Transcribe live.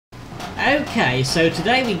Okay, so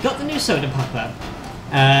today we got the new soda popper.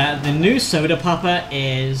 The new soda popper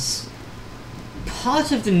is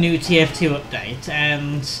part of the new TF2 update,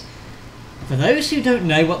 and for those who don't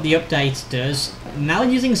know what the update does, now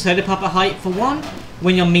using soda popper height for one,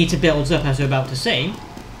 when your meter builds up as we're about to see,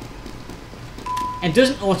 it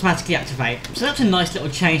doesn't automatically activate. So that's a nice little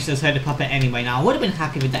change to the soda popper anyway. Now I would have been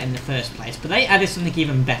happy with that in the first place, but they added something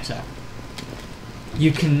even better.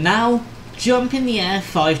 You can now jump in the air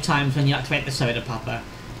 5 times when you activate the soda popper.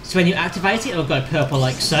 So when you activate it, it'll go purple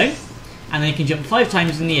like so, and then you can jump 5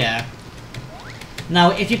 times in the air. Now,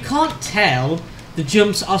 if you can't tell, the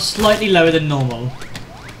jumps are slightly lower than normal.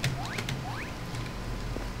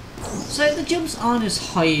 So the jumps aren't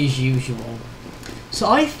as high as usual. So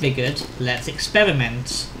I figured, let's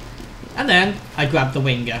experiment. And then I grabbed the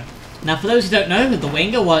winger. Now for those who don't know, with the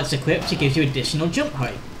winger, while it's equipped, it gives you additional jump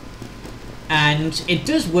height. And it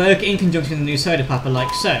does work in conjunction with the new soda popper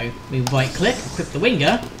like so. We right click, equip the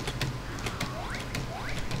winger.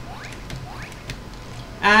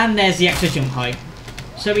 And there's the extra jump height.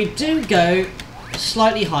 So we do go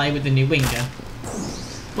slightly high with the new winger.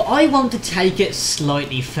 But I want to take it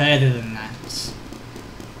slightly further than that.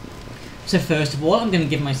 So first of all, I'm going to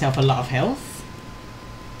give myself a lot of health.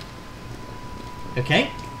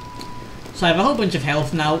 Okay. So I have a whole bunch of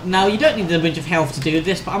health now. Now you don't need a bunch of health to do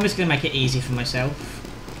this, but I'm just going to make it easy for myself.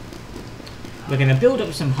 We're going to build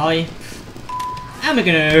up some height. And we're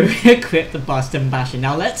going to equip the Boston Basher.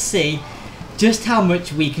 Now let's see just how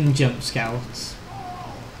much we can jump scouts.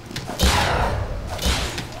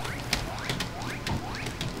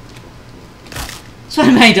 So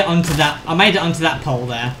I made it onto that pole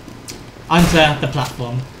there. Onto the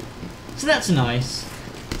platform. So that's nice.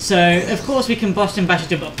 So, of course, we can Boston Basher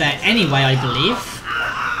jump up there anyway, I believe.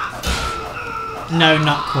 No,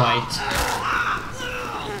 not quite.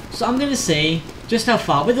 So I'm going to see just how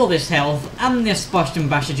far, with all this health and this Boston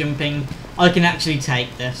Basher jumping, I can actually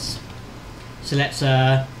take this. So let's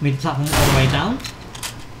move the platform all the way down.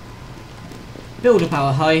 Build up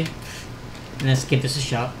our height. And let's give this a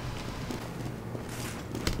shot.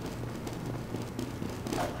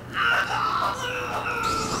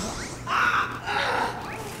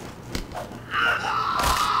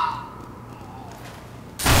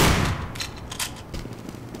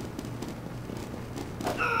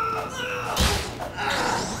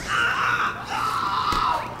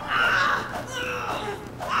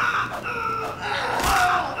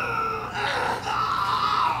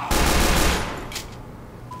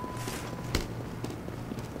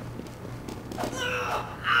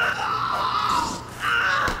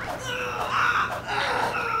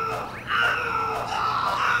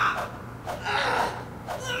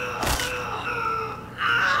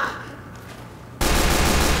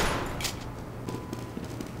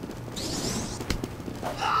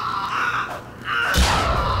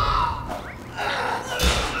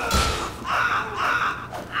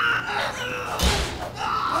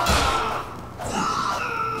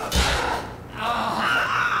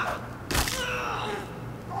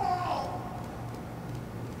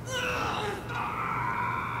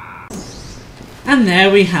 And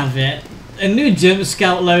there we have it. A new Jump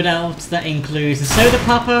Scout loadout that includes the Soda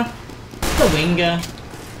Popper, the Winger,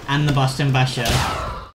 and the Boston Basher.